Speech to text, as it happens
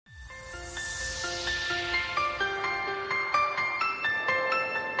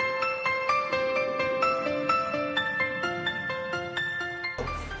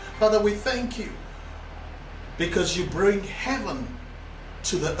Father, we thank you because you bring heaven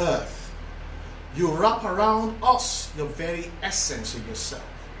to the earth. You wrap around us your very essence in yourself.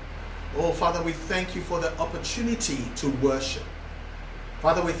 Oh, Father, we thank you for the opportunity to worship.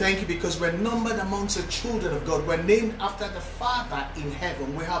 Father, we thank you because we're numbered amongst the children of God. We're named after the Father in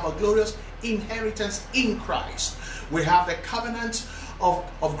heaven. We have a glorious inheritance in Christ. We have the covenant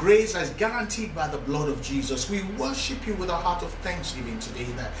of grace that is guaranteed by the blood of Jesus. We worship you with a heart of thanksgiving today,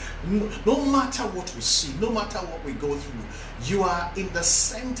 that no matter what we see, no matter what we go through, you are in the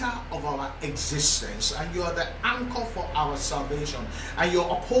center of our existence, and you are the anchor for our salvation, and you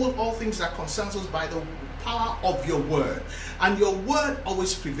uphold all things that concerns us by the power of your word. And your word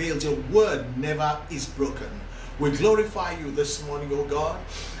always prevails. Your word never is broken. We glorify you this morning, oh God,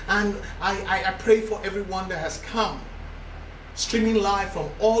 and I pray for everyone that has come streaming live from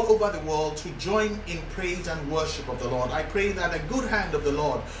all over the world to join in praise and worship of the Lord. I pray that the good hand of the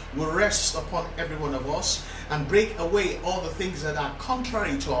Lord will rest upon every one of us and break away all the things that are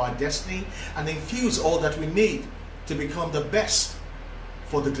contrary to our destiny, and infuse all that we need to become the best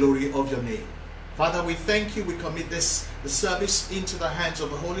for the glory of your name. Father, we thank you. We commit the service into the hands of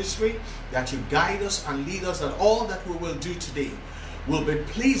the Holy Spirit, that you guide us and lead us, that all that we will do today will be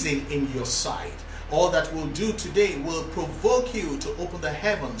pleasing in your sight. All that we'll do today will provoke you to open the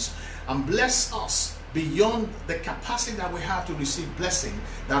heavens and bless us beyond the capacity that we have to receive blessing,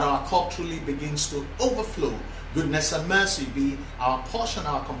 that our cup truly begins to overflow. Goodness and mercy be our portion,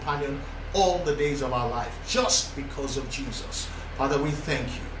 our companion, all the days of our life, just because of Jesus. Father, we thank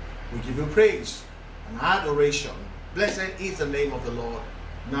you. We give you praise and adoration. Blessed is the name of the Lord,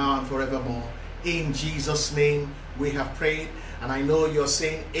 now and forevermore. In Jesus' name we have prayed. And I know you're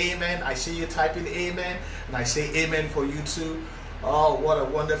saying amen. I see you typing amen. And I say amen for you too. Oh, what a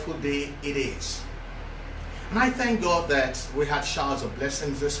wonderful day it is. And I thank God that we had showers of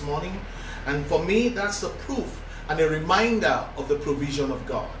blessings this morning. And for me, that's the proof and a reminder of the provision of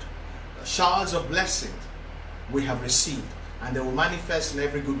God. The showers of blessings we have received, and they will manifest in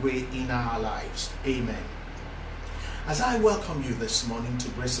every good way in our lives. Amen. As I welcome you this morning to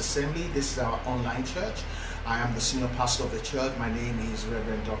Grace Assembly, this is our online church. I am the senior pastor of the church. My name is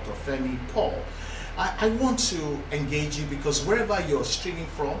Reverend Dr. Femi Paul. I want to engage you because wherever you're streaming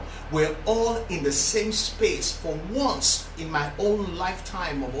from, we're all in the same space. For once in my own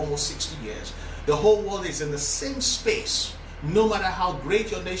lifetime of almost 60 years, the whole world is in the same space. No matter how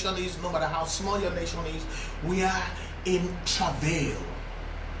great your nation is, no matter how small your nation is, we are in travail.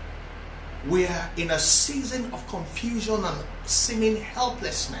 We are in a season of confusion and seeming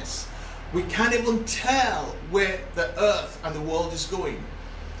helplessness. We can't even tell where the earth and the world is going.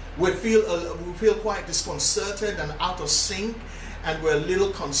 We feel quite disconcerted and out of sync, and we're a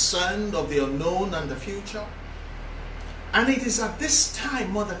little concerned of the unknown and the future. And it is at this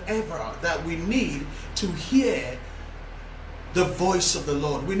time more than ever that we need to hear the voice of the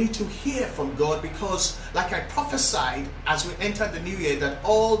Lord. We need to hear from God, because like I prophesied as we entered the new year, that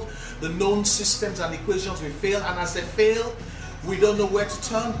all the known systems and equations will fail, and as they fail, we don't know where to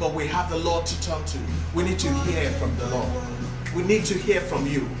turn, but we have the Lord to turn to. We need to hear from the Lord. We need to hear from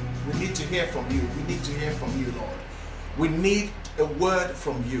you. We need to hear from you. We need to hear from you, Lord. We need a word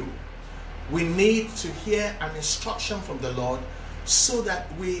from you. We need to hear an instruction from the Lord, so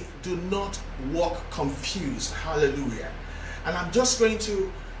that we do not walk confused. Hallelujah. And I'm just going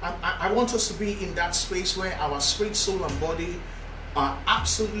to, I want us to be in that space where our spirit, soul, and body are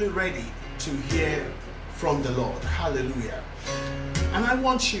absolutely ready to hear from the Lord. Hallelujah. And I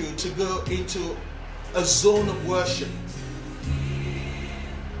want you to go into a zone of worship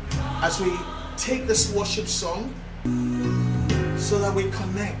as we take this worship song, so that we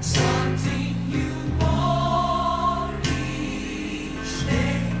connect.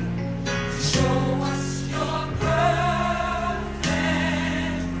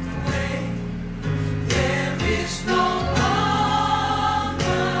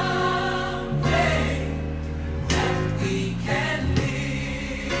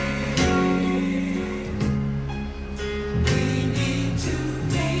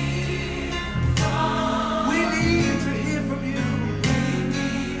 We need to hear from you.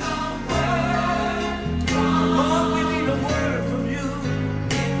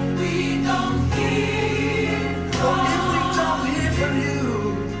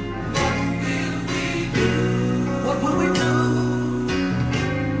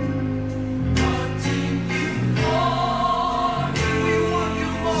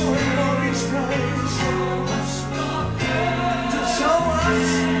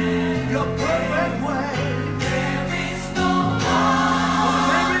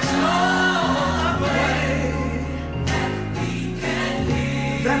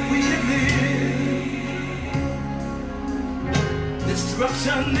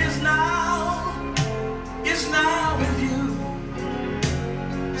 Destruction is now with you.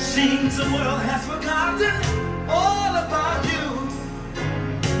 Seems the world has forgotten all about you.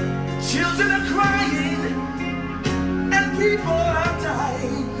 Children are crying and people are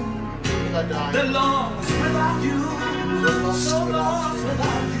dying. They're lost without you. So lost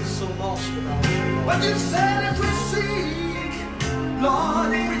without you. So lost without you. But you said if we seek,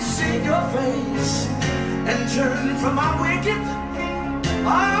 Lord, if we seek your face and turn from our wicked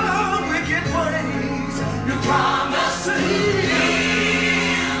ways, you promise to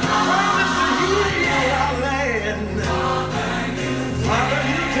heal, promise to heal our land. Father,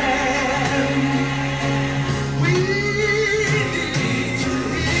 you can. We need to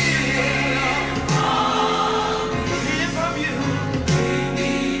hear from you. We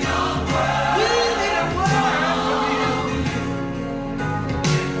need a word from you.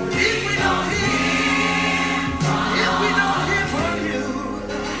 If we don't hear from you,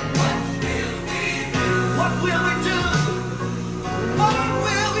 what will we do? What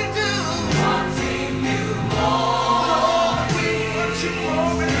will we do? Wanting you more. Lord, we want you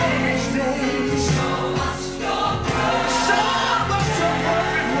more and more each day. Show us your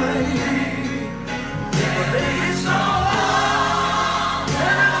perfect way. For there is no other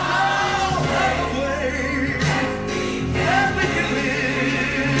way that we can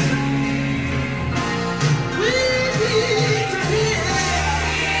live. We need to hear.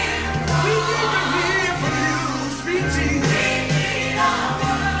 We need to hear from you. Speak to you.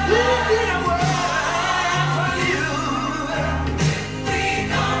 We need a word from you.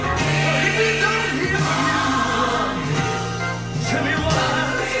 If we don't hear from you, tell me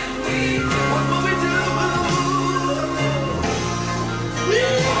what will we do? We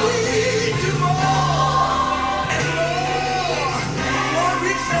need you more and more. Lord,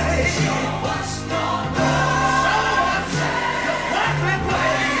 we say, show us your perfect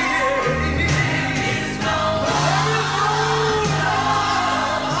way.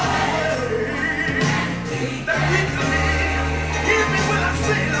 That we can live. Hear me when I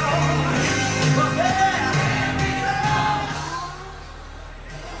say, Lord, for there.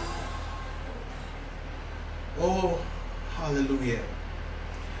 Oh, hallelujah.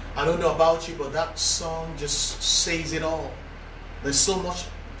 I don't know about you, but that song just says it all. There's so much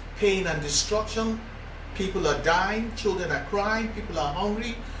pain and destruction. People are dying, children are crying, people are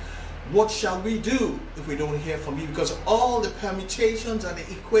hungry. What shall we do if we don't hear from you? Because all the permutations and the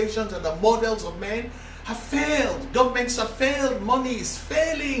equations and the models of men have failed. Governments have failed. Money is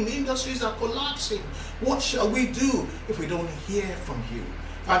failing. Industries are collapsing. What shall we do if we don't hear from you?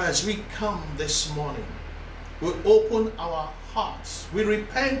 Father, as we come this morning, we open our hearts. We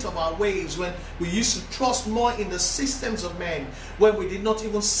repent of our ways when we used to trust more in the systems of men, when we did not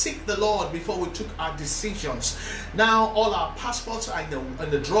even seek the Lord before we took our decisions. Now all our passports are in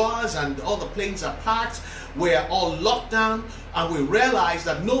the drawers and all the planes are packed. We're all locked down and we realize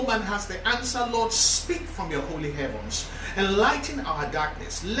that no man has the answer. Lord, speak from your holy heavens. Enlighten our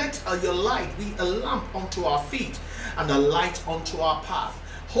darkness. Let your light be a lamp unto our feet and a light unto our path.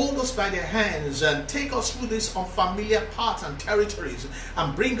 Hold us by the hands and take us through these unfamiliar paths and territories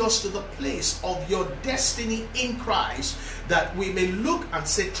and bring us to the place of your destiny in Christ, that we may look and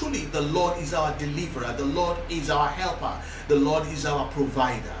say, truly, the Lord is our deliverer, the Lord is our helper, the Lord is our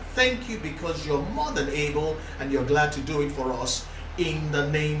provider. Thank you because you're more than able and you're glad to do it for us in the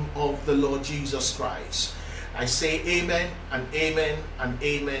name of the Lord Jesus Christ. I say amen and amen and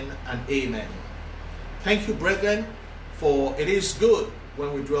amen and amen. Thank you, brethren, for it is good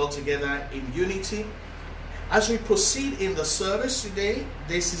when we dwell together in unity. As we proceed in the service today,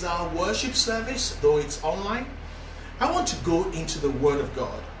 this is our worship service, though it's online. I want to go into the Word of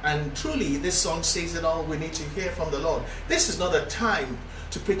God. And truly, this song says it all. We need to hear from the Lord. This is not a time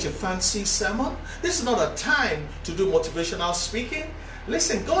to preach a fancy sermon. This is not a time to do motivational speaking.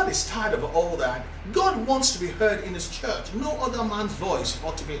 Listen, God is tired of all that. God wants to be heard in His church. No other man's voice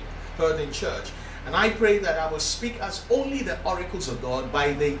ought to be heard in church. And I pray that I will speak as only the oracles of God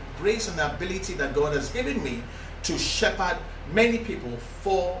by the grace and ability that God has given me to shepherd many people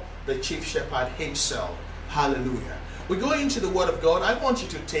for the chief shepherd himself. Hallelujah. We go into the Word of God. I want you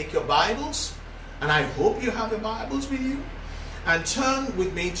to take your Bibles, and I hope you have your Bibles with you, and turn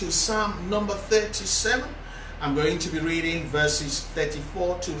with me to Psalm number 37. I'm going to be reading verses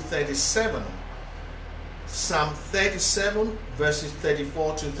 34 to 37. Psalm 37 verses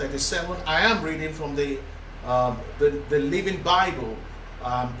 34 to 37. I am reading from the Living Bible.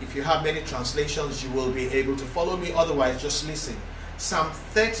 If you have many translations, you will be able to follow me. Otherwise, just listen. Psalm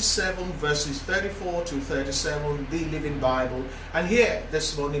 37 verses 34 to 37, the Living Bible. And here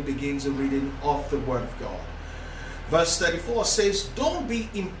this morning begins the reading of the Word of God. Verse 34 says, don't be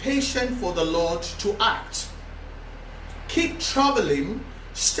impatient for the Lord to act. Keep traveling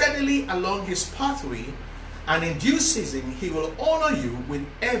steadily along his pathway, and in due season he will honor you with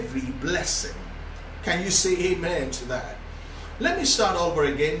every blessing. Can you say amen to that? Let me start over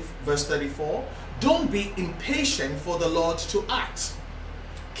again, verse 34. Don't be impatient for the Lord to act.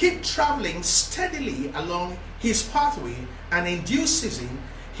 Keep traveling steadily along his pathway, and in due season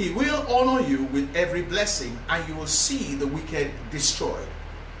he will honor you with every blessing, and you will see the wicked destroyed.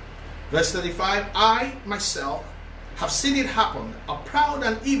 Verse 35, I myself have seen it happen, a proud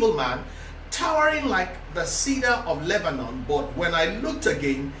and evil man, towering like the cedar of Lebanon, but when I looked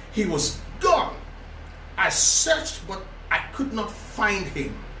again, he was gone. I searched, but I could not find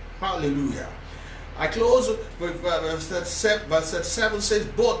him. Hallelujah. I close with verse 37. Verse 37 says,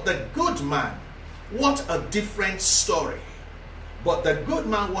 but the good man, what a different story. But the good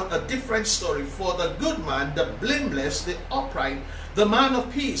man, what a different story. For the good man, the blameless, the upright, the man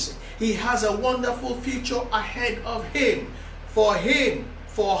of peace, he has a wonderful future ahead of him. For him,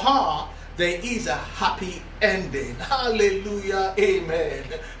 for her, there is a happy ending. Hallelujah, amen.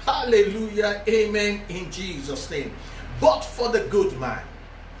 Hallelujah, amen, in Jesus' name. But for the good man,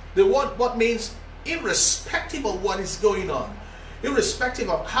 the word what means irrespective of what is going on, irrespective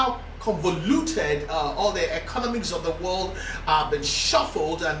of how convoluted all the economics of the world have been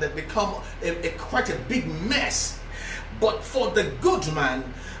shuffled and they become quite a big mess. But for the good man,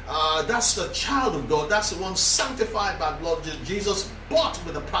 that's the child of God, that's the one sanctified by blood of Jesus, bought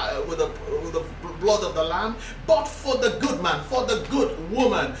with the blood of the Lamb. But for the good man, for the good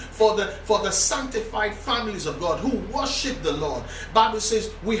woman, for the sanctified families of God who worship the Lord, Bible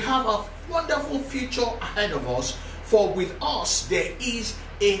says we have a wonderful future ahead of us. For with us there is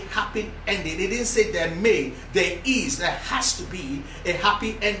a happy ending. It didn't say there may, there has to be a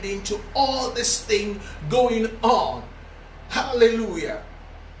happy ending to all this thing going on. Hallelujah.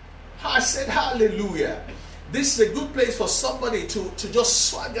 I said hallelujah. This is a good place for somebody to just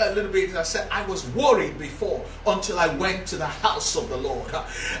swagger a little bit. I said I was worried before until I went to the house of the Lord.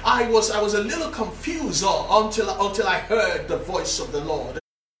 I was a little confused until I heard the voice of the Lord.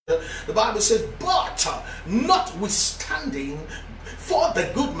 The Bible says, but notwithstanding, for the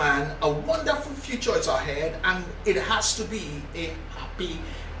good man, a wonderful future is ahead, and it has to be a happy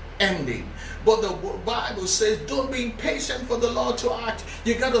ending. But the Bible says, don't be impatient for the Lord to act.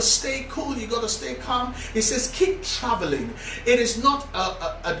 You got to stay cool. You got to stay calm. It says, keep traveling. It is not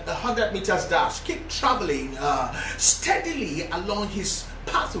a 100 meters dash. Keep traveling steadily along his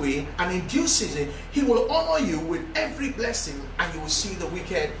pathway, and in due season he will honor you with every blessing, and you will see the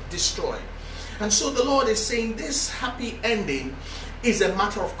wicked destroyed. And so the Lord is saying this happy ending is a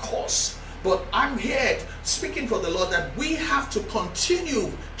matter of course. But I'm here speaking for the Lord that we have to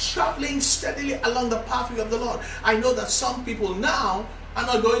continue traveling steadily along the pathway of the Lord. I know that some people now are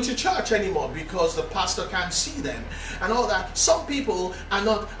not going to church anymore because the pastor can't see them and all that. Some people are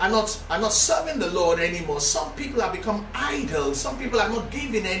not serving the Lord anymore. Some people have become idle. Some people are not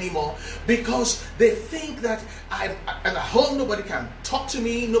giving anymore because they think that I'm at home, nobody can talk to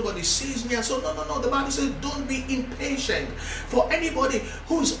me, nobody sees me. And so no, the Bible says don't be impatient. For anybody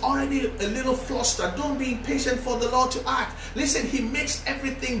who's already a little flustered, don't be impatient for the Lord to act. Listen, he makes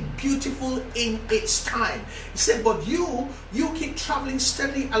everything beautiful in its time. He said, but you keep traveling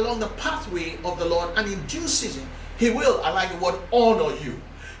steadily along the pathway of the Lord, and in due season he will, I like the word, honor you.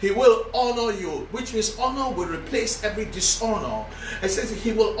 He will honor you, which means honor will replace every dishonor. It says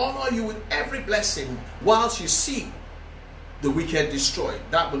he will honor you with every blessing whilst you see the wicked destroyed.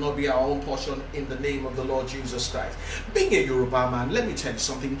 That will not be our own portion in the name of the Lord Jesus Christ. Being a Yoruba man, let me tell you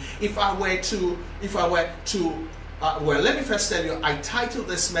something. If I were to well, let me first tell you, I titled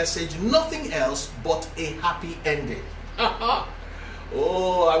this message, Nothing Else But a Happy Ending.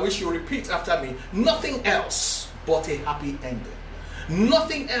 Oh, I wish you repeat after me. Nothing else but a happy ending.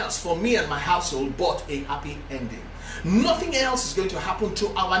 Nothing else for me and my household but a happy ending. Nothing else is going to happen to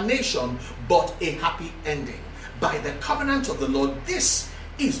our nation but a happy ending. By the covenant of the Lord, this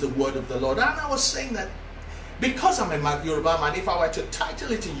is the word of the Lord. And I was saying that because I'm a Yoruba man, if I were to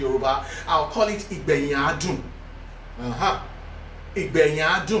title it in Yoruba, I'll call it Igbenyadun.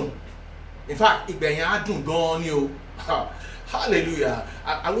 Igbenyadun. In fact, Igbenyadun gone you. Hallelujah.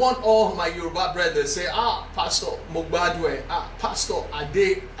 I want all my Yoruba brethren to say, Pastor Mogbadwe, Pastor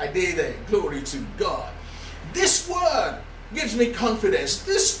Ade there. Glory to God. This word gives me confidence.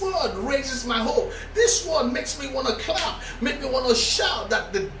 This word raises my hope. This word makes me want to clap, make me want to shout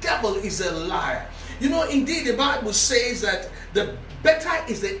that the devil is a liar. You know, indeed, the Bible says that The better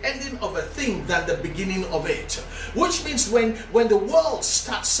is the ending of a thing than the beginning of it. Which means when the world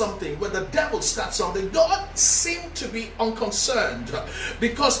starts something, when the devil starts something, God seems to be unconcerned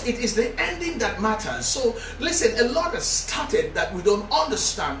because it is the ending that matters. So listen, a lot has started that we don't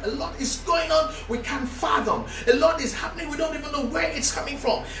understand. A lot is going on we can't fathom. A lot is happening we don't even know where it's coming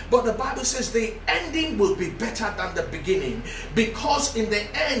from. But the Bible says the ending will be better than the beginning, because in the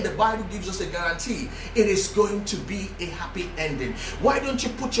end the Bible gives us a guarantee. It is going to be a happy ending. Why don't you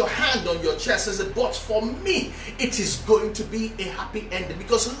put your hand on your chest and say, but for me, it is going to be a happy ending,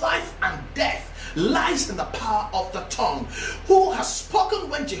 because life and death lies in the power of the tongue. Who has spoken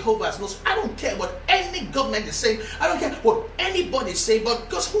when Jehovah has not? I don't care what any government is saying. I don't care what anybody is saying, but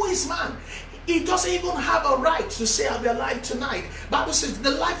because who is man? He doesn't even have a right to say I'll be alive tonight. Bible says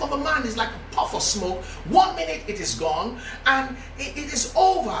the life of a man is like a puff of smoke. 1 minute it is gone and it is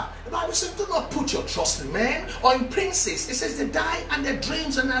over. The Bible says do not put your trust in men or in princes. It says they die and their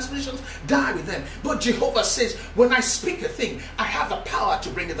dreams and aspirations die with them. But Jehovah says when I speak a thing, I have the power to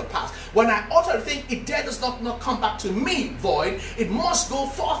bring it to pass. When I utter a thing, it does not come back to me void. It must go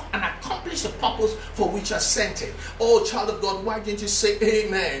forth and accomplish the purpose for which I sent it. Oh, child of God, why didn't you say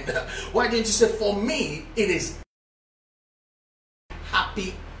amen? Why didn't you say, for me, it is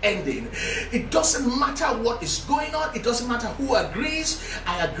happy ending. It doesn't matter what is going on. It doesn't matter who agrees.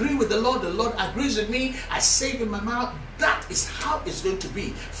 I agree with the Lord agrees with me. I say it in my mouth. That is how it's going to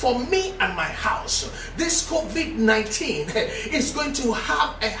be for me and my house. This COVID-19 is going to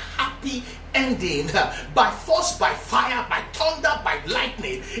have a happy ending. By force, by fire, by thunder, by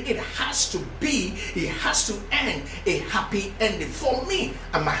lightning. It has to end a happy ending for me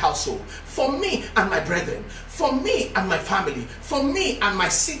and my household, for me and my brethren, for me and my family, for me and my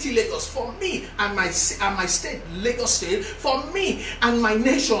city Lagos, for me and my state Lagos State, for me and my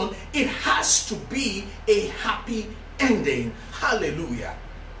nation. It has to be a happy ending. Hallelujah.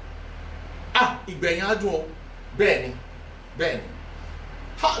 Benny.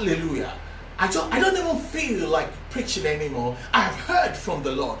 Hallelujah. I don't even feel like preaching anymore. I have heard from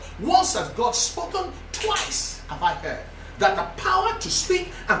the Lord. Once has God spoken, twice have I heard that the power to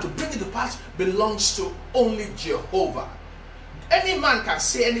speak and to bring it to pass belongs to only Jehovah. Any man can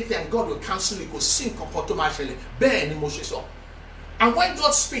say anything and God will cancel it. And when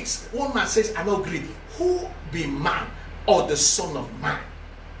God speaks, one man says, I don't agree. Who be man or the son of man?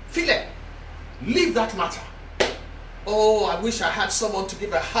 Philip, leave that matter. Oh, I wish I had someone to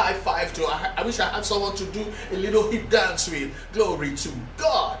give a high five to. I wish I had someone to do a little hip dance with. Glory to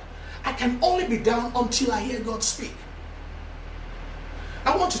God. I can only be down until I hear God speak.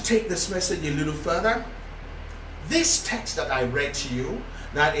 I want to take this message a little further. This text that I read to you,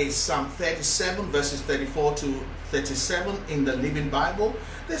 that is Psalm 37 verses 34 to 37 in the Living Bible.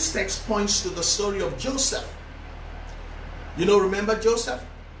 This text points to the story of Joseph. Remember Joseph,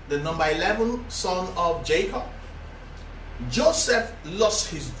 the number 11 son of Jacob? Joseph lost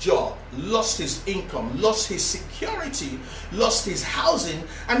his job, lost his income, lost his security, lost his housing,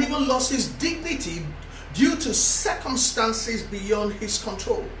 and even lost his dignity due to circumstances beyond his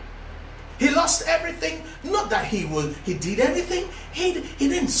control. He lost everything. Not that he did anything. He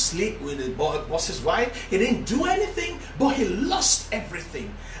didn't sleep with the boss's wife. He didn't do anything, but he lost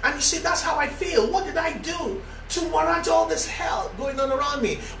everything. And you see, that's how I feel. What did I do to warrant all this hell going on around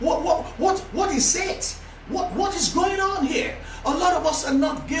me? What is it? What is going on here? A lot of us are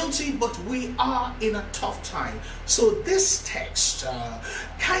not guilty, but we are in a tough time. So this text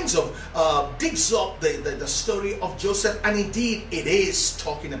kind of digs up the story of Joseph, and indeed it is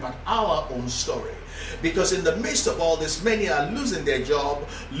talking about our own story. Because in the midst of all this, many are losing their job,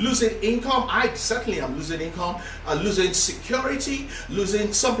 losing income. I certainly am losing income, losing security,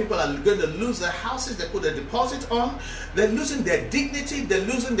 some people are going to lose their houses they put a deposit on. They're losing their dignity, they're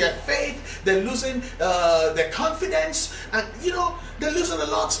losing their faith, they're losing their confidence, and they're losing a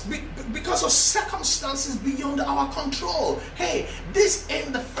lot because of circumstances beyond our control. Hey, this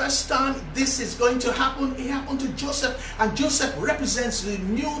ain't the first time this is going to happen. It happened to Joseph, and Joseph represents the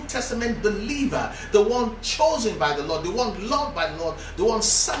New Testament believer, the one chosen by the Lord, the one loved by the Lord, the one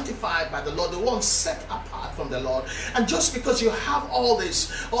sanctified by the Lord, the one set apart from the Lord. And just because you have all these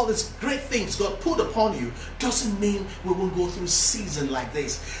great things God put upon you doesn't mean we won't go through seasons like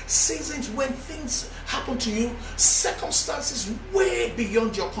this. Seasons when things happen to you, circumstances way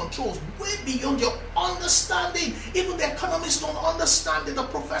beyond your controls, way beyond your understanding. Even the economists don't understand it, the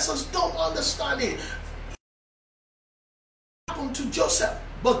professors don't understand it. Happened to Joseph,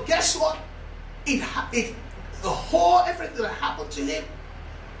 but guess what? Everything that happened to him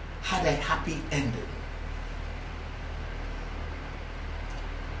had a happy ending.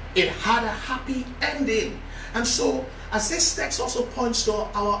 It had a happy ending. And so, as this text also points to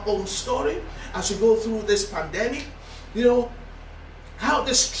our own story, as we go through this pandemic, you know, how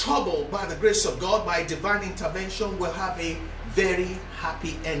this trouble, by the grace of God, by divine intervention, will have a very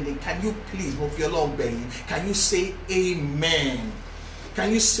happy ending. Can you please move your long belly? Can you say amen?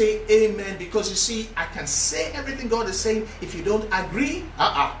 Can you say amen? Because you see, I can say everything God is saying. If you don't agree,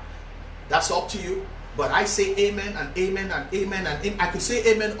 that's up to you. But I say amen and amen and amen and amen. I could say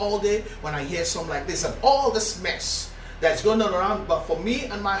amen all day when I hear something like this and all this mess that's going on around. But for me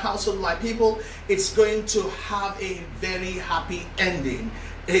and my household, my people, it's going to have a very happy ending.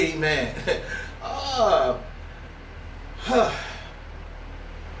 Amen.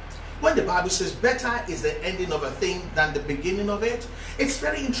 When the Bible says better is the ending of a thing than the beginning of it, it's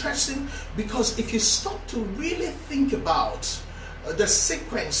very interesting, because if you stop to really think about the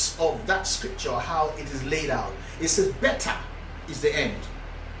sequence of that scripture, how it is laid out, it says better is the end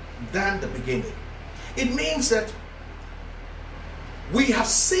than the beginning. It means that we have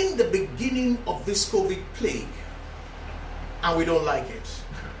seen the beginning of this COVID plague and we don't like it.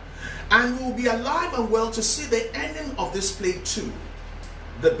 And we'll be alive and well to see the ending of this plague too.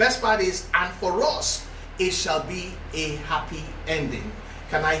 The best part is, and for us, it shall be a happy ending.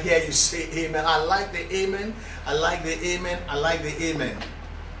 Can I hear you say amen? I like the amen. I like the amen. I like the amen.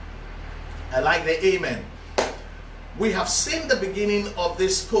 I like the amen. We have seen the beginning of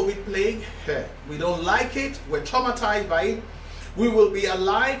this COVID plague. We don't like it. We're traumatized by it. We will be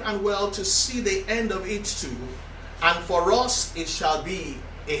alive and well to see the end of it too. And for us, it shall be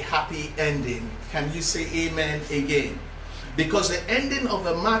a happy ending. Can you say amen again? Because the ending of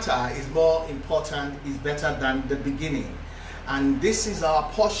a matter is more important, is better than the beginning. And this is our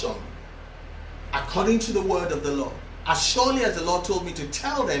portion, according to the word of the Lord. As surely as the Lord told me to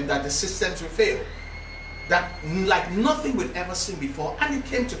tell them that the systems will fail, that like nothing we'd ever seen before, and it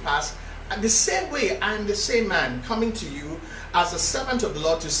came to pass. And the same way, I am the same man coming to you as a servant of the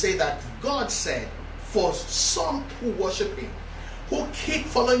Lord to say that God said, for some who worship Him, who keep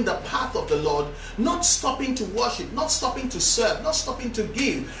following the path of the Lord, not stopping to worship, not stopping to serve, not stopping to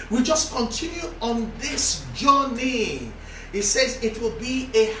give, we just continue on this journey. It says it will be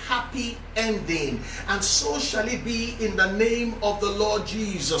a happy ending, and so shall it be in the name of the Lord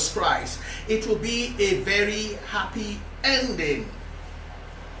Jesus Christ. It will be a very happy ending.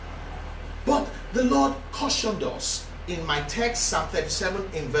 But the Lord cautioned us in my text, Psalm 37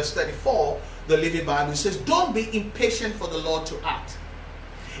 in verse 34, the Living Bible says, don't be impatient for the Lord to act.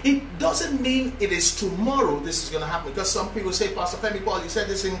 It doesn't mean it is tomorrow this is going to happen, because some people say, Pastor Femi Paul, you said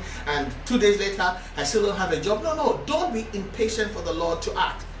this thing and 2 days later I still don't have a job. No, don't be impatient for the Lord to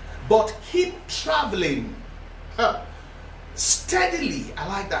act, but keep traveling steadily. I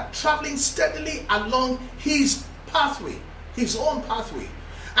like that, traveling steadily along His pathway, His own pathway.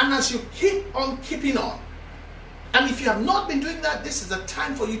 And as you keep on keeping on, and if you have not been doing that, this is the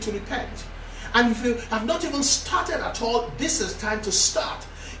time for you to repent. And if you have not even started at all, this is time to start.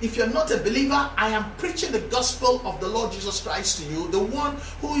 If you're not a believer, I am preaching the gospel of the Lord Jesus Christ to you, the one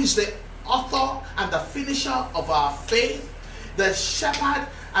who is the author and the finisher of our faith, the shepherd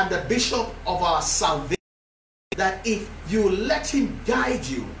and the bishop of our salvation, that if you let Him guide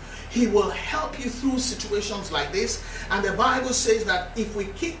you, He will help you through situations like this. And the Bible says that if we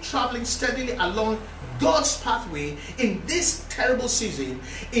keep traveling steadily along God's pathway in this terrible season,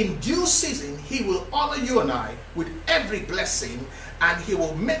 in due season, He will honor you and I with every blessing, and He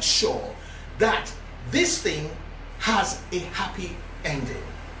will make sure that this thing has a happy ending.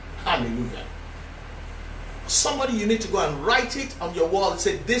 Hallelujah. Somebody, you need to go and write it on your wall and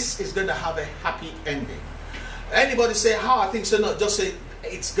say, this is going to have a happy ending. Anybody say, how I think so? No, just say,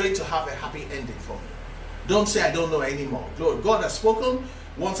 it's going to have a happy ending for me. Don't say, I don't know anymore. God has spoken.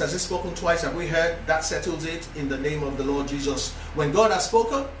 Once has He spoken, twice have we heard. That settles it in the name of the Lord Jesus. When God has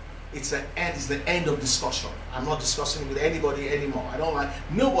spoken, it's the end. It's the end of discussion. I'm not discussing with anybody anymore. I don't like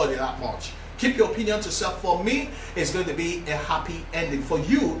nobody that much. Keep your opinion to yourself. For me, it's going to be a happy ending. For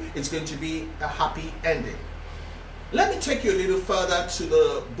you, it's going to be a happy ending. Let me take you a little further to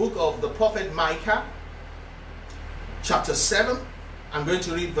the book of the prophet Micah, chapter 7. I'm going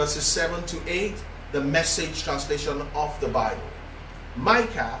to read verses 7 to 8, the Message translation of the Bible.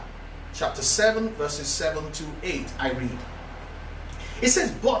 Micah chapter 7, verses 7 to 8, I read. It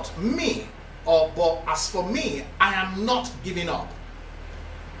says, but as for me, I am not giving up.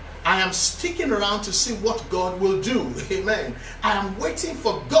 I am sticking around to see what God will do. Amen. I am waiting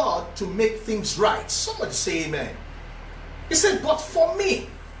for God to make things right. Somebody say amen. He said, but for me,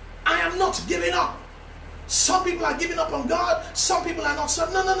 I am not giving up. Some people are giving up on God. Some people are not.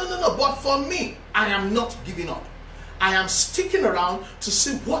 No. But for me, I am not giving up. I am sticking around to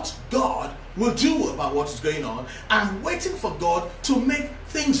see what God will do about what is going on. I'm waiting for God to make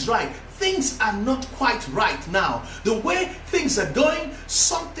things right. Things are not quite right now. The way things are going,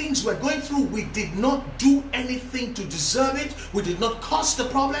 some things we're going through, we did not do anything to deserve it. We did not cause the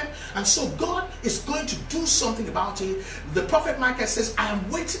problem. And so God is going to do something about it. The prophet Micah says, I am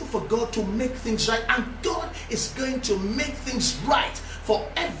waiting for God to make things right. And God is going to make things right for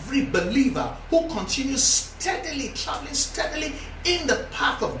every believer who continues steadily, traveling steadily in the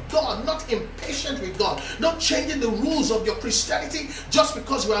path of God, not impatient with God, not changing the rules of your Christianity just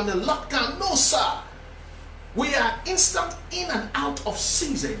because we're in a lockdown. No, sir. We are instant in and out of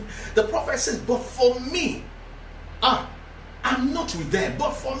season. The prophet says, but for me, I'm not with them,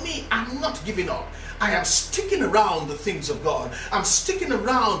 but for me, I'm not giving up. I am sticking around the things of God. I'm sticking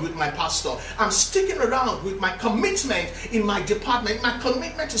around with my pastor. I'm sticking around with my commitment in my department, my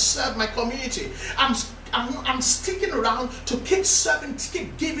commitment to serve my community. I'm sticking around to keep serving, to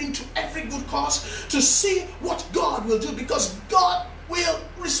keep giving to every good cause, to see what God will do, because God will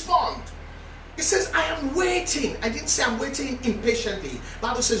respond. It says, I am waiting. I didn't say I'm waiting impatiently. The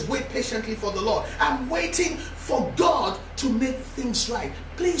Bible says, wait patiently for the Lord. I'm waiting for God to make things right.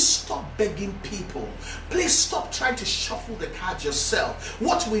 Please stop begging people. Please stop trying to shuffle the cards yourself.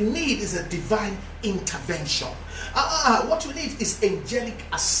 What we need is a divine intervention. What we need is angelic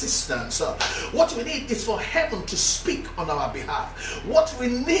assistance. What we need is for heaven to speak on our behalf. What we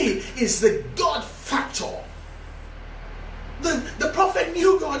need is the God factor. The prophet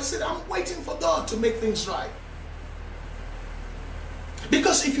knew God. He said, I'm waiting for God to make things right.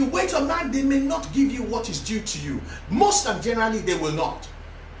 Because if you wait on man, they may not give you what is due to you. Most and generally, they will not.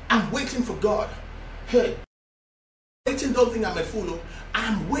 I'm waiting for God. Hey, waiting, don't think I'm a fool.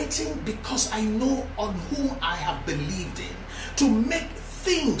 I'm waiting because I know on whom I have believed in to make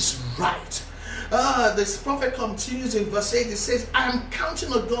things right. This prophet continues in verse 8. It says, I am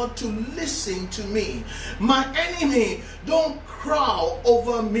counting on God to listen to me. My enemy, don't crow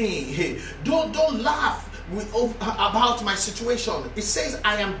over me. Don't laugh about my situation. It says,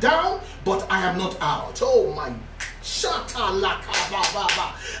 I am down, but I am not out. Oh my,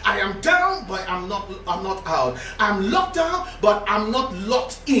 I am down, but I'm not out. I'm locked down, but I'm not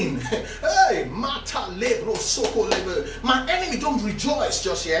locked in. Hey, my enemy, don't rejoice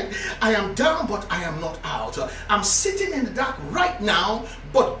just yet. I am down, but I am not out. I'm sitting in the dark right now,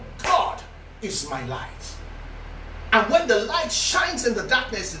 but God is my light. And when the light shines in the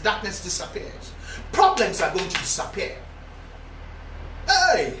darkness disappears. Problems are going to disappear.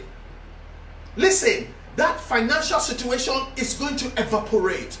 Hey, listen, that financial situation is going to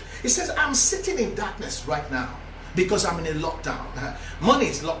evaporate. It says, I'm sitting in darkness right now because I'm in a lockdown. Money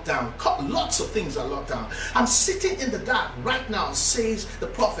is locked down. Lots of things are locked down. I'm sitting in the dark right now, says the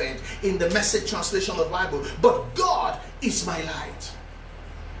prophet in the Message translation of the Bible. But God is my light.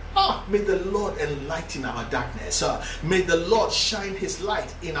 May the Lord enlighten our darkness. May the Lord shine his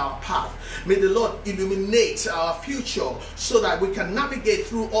light in our path. May the Lord illuminate our future so that we can navigate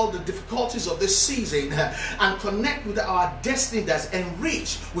through all the difficulties of this season and connect with our destiny that's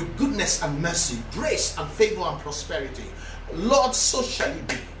enriched with goodness and mercy, grace and favor and prosperity. Lord, so shall it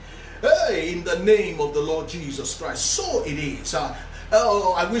be. Hey, in the name of the Lord Jesus Christ, so it is.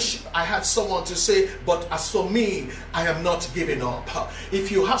 Oh, I wish I had someone to say, but as for me, I am not giving up. If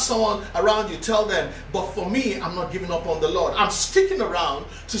you have someone around you, tell them, but for me, I'm not giving up on the Lord. I'm sticking around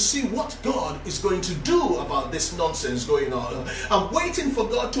to see what God is going to do about this nonsense going on. I'm waiting for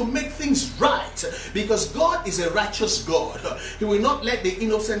God to make things right, because God is a righteous God. He will not let the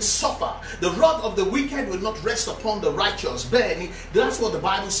innocent suffer. The rod of the wicked will not rest upon the righteous. Ben, that's what the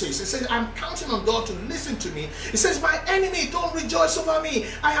Bible says. It says, I'm counting on God to listen to me. It says, my enemy, don't rejoice over me.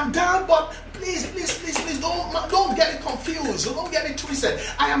 I am down, but please don't get it confused. Don't get it twisted.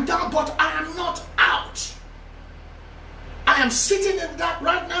 I am down, but I am not out. I am sitting in the dark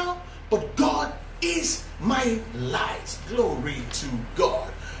right now, but God is my light. Glory to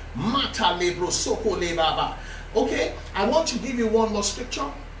God. Okay, I want to give you one more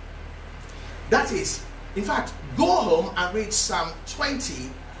scripture. That is, in fact, go home and read Psalm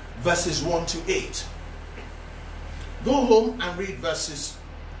 20 verses 1 to 8. Go home and read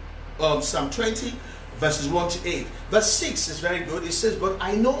Psalm 20, verses 1 to 8. Verse 6 is very good. It says, but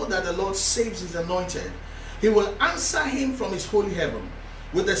I know that the Lord saves his anointed. He will answer him from his holy heaven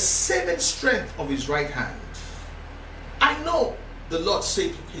with the saving strength of his right hand. I know the Lord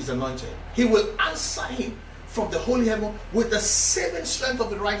saves his anointed. He will answer him from the holy heaven with the saving strength of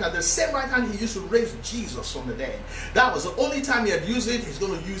the right hand. The same right hand he used to raise Jesus from the dead. That was the only time he had used it. He's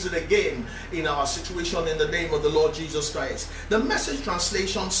going to use it again in our situation in the name of the Lord Jesus Christ. The Message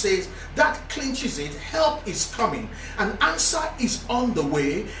translation says that clinches it. Help is coming. An answer is on the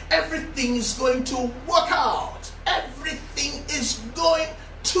way. Everything is going to work out. Everything is going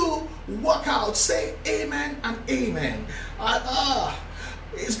to work out. Say amen and amen.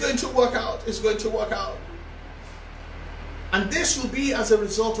 It's going to work out. It's going to work out. And this will be as a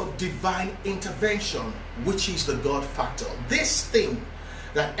result of divine intervention, which is the God factor. This thing,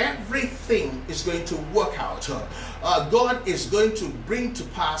 that everything is going to work out. God is going to bring to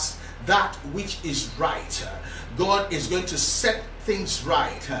pass that which is right. God is going to set things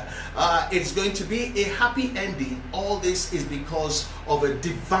right. It's going to be a happy ending. All this is because of a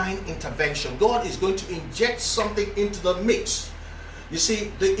divine intervention. God is going to inject something into the mix. You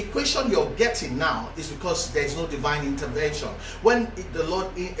see, the equation you're getting now is because there's no divine intervention. When the Lord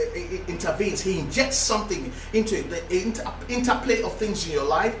intervenes, he injects something into it, the interplay of things in your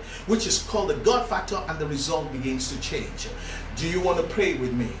life, which is called the God factor, and the result begins to change. Do you want to pray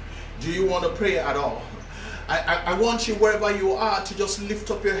with me? Do you want to pray at all? I want you, wherever you are, to just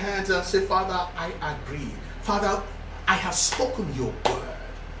lift up your hands and say, Father, I agree. Father, I have spoken your word.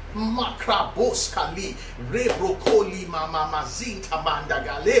 Makraboskali rebrokoli mama mazinta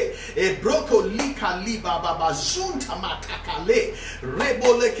mandagale e brokoli kali baba bazunta matakale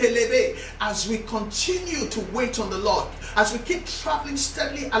rebolekelebe. As we continue to wait on the Lord, as we keep traveling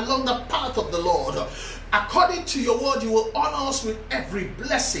steadily along the path of the Lord, according to your word, you will honor us with every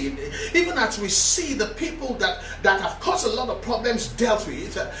blessing, even as we see the people that have caused a lot of problems dealt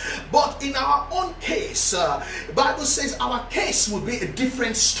with. But in our own case, the Bible says our case will be a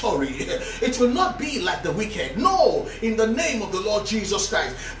different story. It will not be like the wicked. No, in the name of the Lord Jesus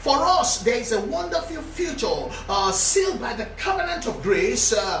Christ. For us, there is a wonderful future sealed by the covenant of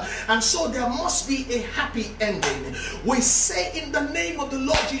grace, and so there must be a happy ending. We say in the name of the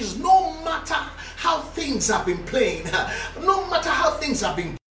Lord Jesus, no matter how things have been playing, no matter how things have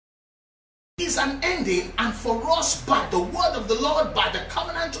been, is an ending. And for us, by the word of the Lord, by the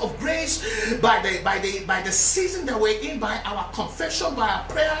covenant of grace, by the season that we're in, by our confession, by our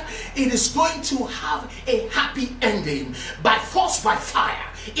prayer, it is going to have a happy ending. By force, by fire,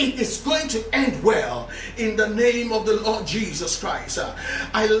 it is going to end well in the name of the Lord Jesus Christ.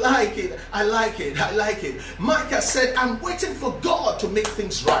 I like it. I like it. I like it. Micah said, I'm waiting for God to make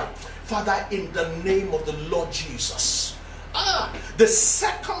things right. Father, in the name of the Lord Jesus, the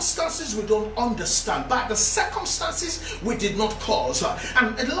circumstances we don't understand, by the circumstances we did not cause,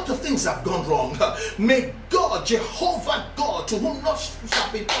 and a lot of things have gone wrong. May God, Jehovah God, to whom not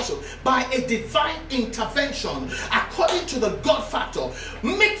shall be possible, by a divine intervention, according to the God factor,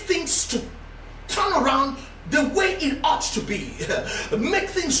 make things to turn around the way it ought to be. Make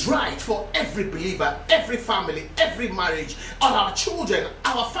things right for every believer, every family, every marriage, all our children,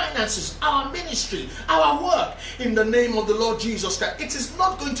 our finances, our ministry, our work, in the name of the Lord Jesus Christ. It is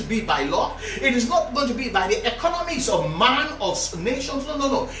not going to be by law. It is not going to be by the economics of man, of nations.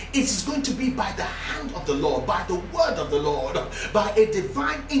 No. It is going to be by the hand of the Lord, by the word of the Lord, by a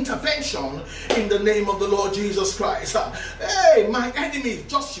divine intervention in the name of the Lord Jesus Christ. Hey, my enemy,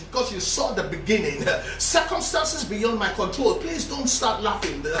 just because you saw the beginning, circumstances beyond my control, please don't start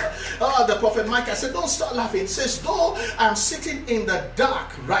laughing. The prophet Micah said, don't start laughing. He says, though I'm sitting in the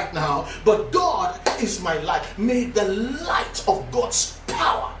dark right now, but God is my light. May the light of God's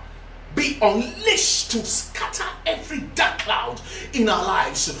power be unleashed to scatter every dark cloud in our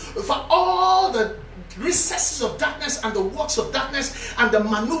lives. For all the recesses of darkness and the works of darkness and the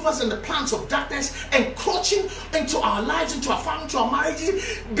maneuvers and the plans of darkness encroaching into our lives, into our family, into our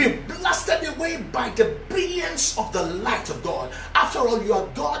marriages, be blasted away by the brilliance of the light of God. After all, you are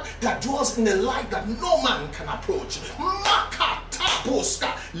God that dwells in a light that no man can approach.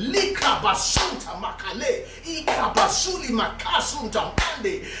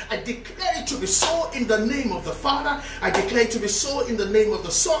 I declare it to be so in the name of the Father. I declare it to be so in the name of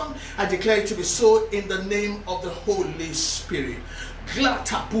the Son. I declare it to be so in the name of the Holy Spirit.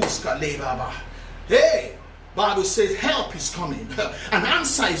 Hey, Bible says help is coming. An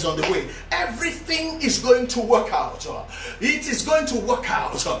answer is on the way. Everything is going to work out. It is going to work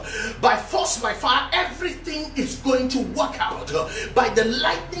out. By force, by fire, everything is going to work out. By the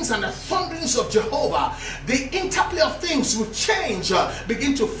lightnings and the thunderings of Jehovah, the interplay of things will change,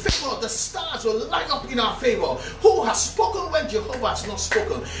 begin to favor. The stars will line up in our favor. Who has spoken when Jehovah has not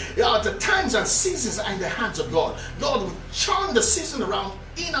spoken? The times and seasons are in the hands of God. Lord will turn the season around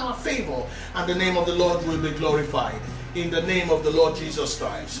in our favor, and the name of the Lord will be glorified in the name of the Lord Jesus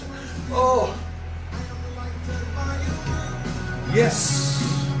Christ. Oh, Yes.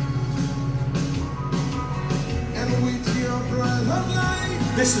 And with your breath of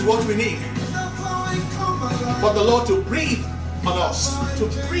life, This is what we need. that's how I come alive. For the Lord to breathe on us, to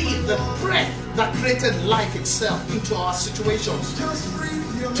breathe the breath that created life itself into our situations, Just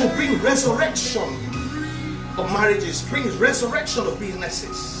breathe your to name. bring resurrection of marriages, bring resurrection of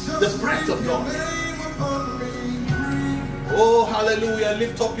businesses, the breath of God. Name upon me. Oh, hallelujah.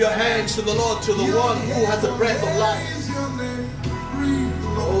 Lift up your hands to the Lord, to the one who has the breath of life. Is your name. Breathe,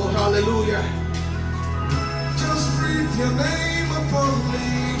 Oh, Lord. hallelujah. Just breathe your name upon me.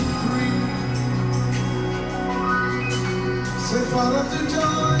 Breathe. Say, Father, to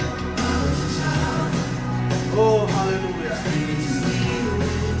joy. Oh, hallelujah.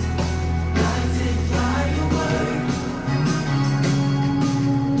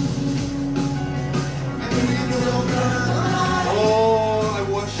 Oh,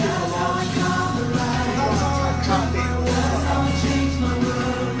 I worship the Lord.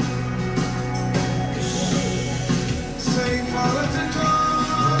 Say, Father, to joy.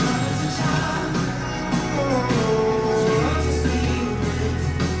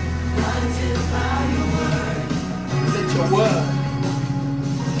 Let your word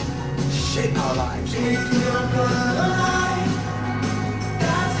shape our lives. Keep your breath alive.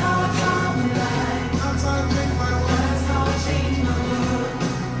 That's how I come alive. That's how I take my word. That's how I change my world.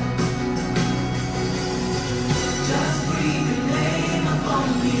 Just breathe your name upon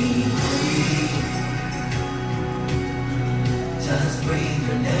me. Just breathe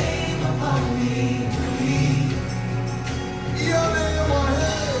your name upon me. Your name, oh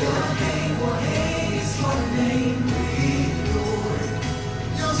hey. Your name, oh hey. It's your name. Breathe, Lord.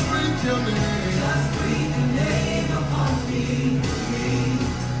 Just breathe your name. Just breathe your name upon me.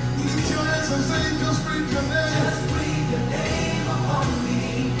 Lift your hands and say, just breathe your name. Just breathe your name upon me.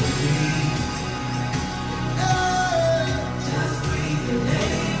 Hey. Just breathe your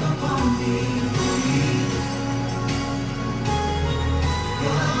name upon me.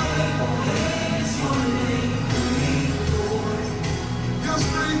 Your name, oh hey, is your name. Breathe, Lord. Just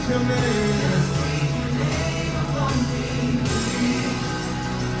breathe your name. Just breathe your name upon me.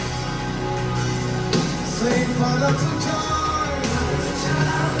 Say, Father, to child.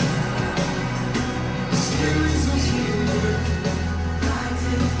 Spirit to spirit.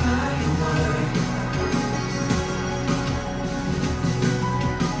 Guided by your word.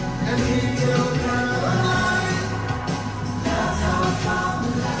 And he will come alive. That's how I come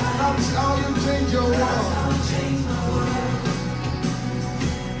alive. That's how you change your world. That's how I change my world.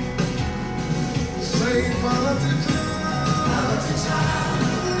 Say, Father, to child. Father, to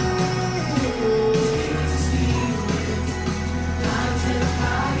child.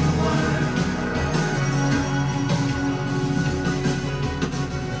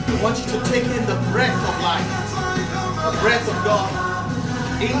 I want you to take in the breath of life, the breath of God,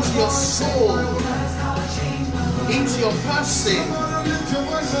 into your soul, into your person.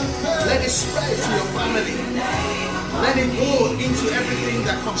 Let it spread to your family. Let it go into everything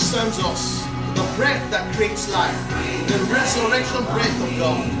that concerns us. The breath that creates life, the resurrection breath of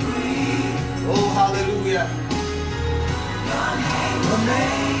God. Oh, hallelujah.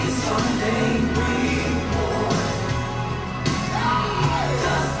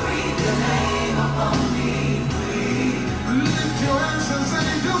 Lift your hands and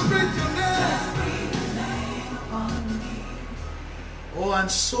say, just breathe your name. Oh,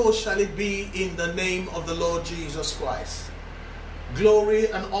 and so shall it be in the name of the Lord Jesus Christ. Glory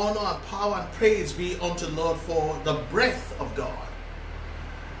and honor and power and praise be unto the Lord for the breath of God.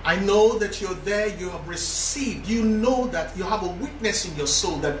 I know that you're there, you have received, you know that you have a witness in your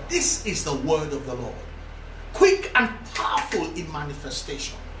soul that this is the word of the Lord. Quick and powerful in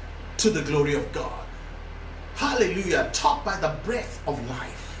manifestation to the glory of God. Hallelujah. Taught by the breath of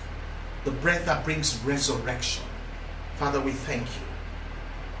life, the breath that brings resurrection. Father, we thank you.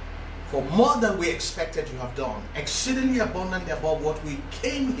 For more than we expected, you have done, exceedingly abundantly above what we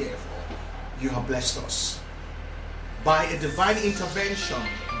came here for. You have blessed us. By a divine intervention,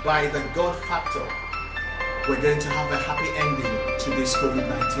 by the God factor, we're going to have a happy ending to this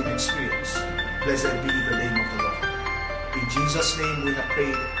COVID-19 experience. Blessed be the name of the Lord. In Jesus' name we have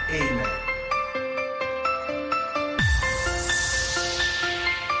prayed. Amen.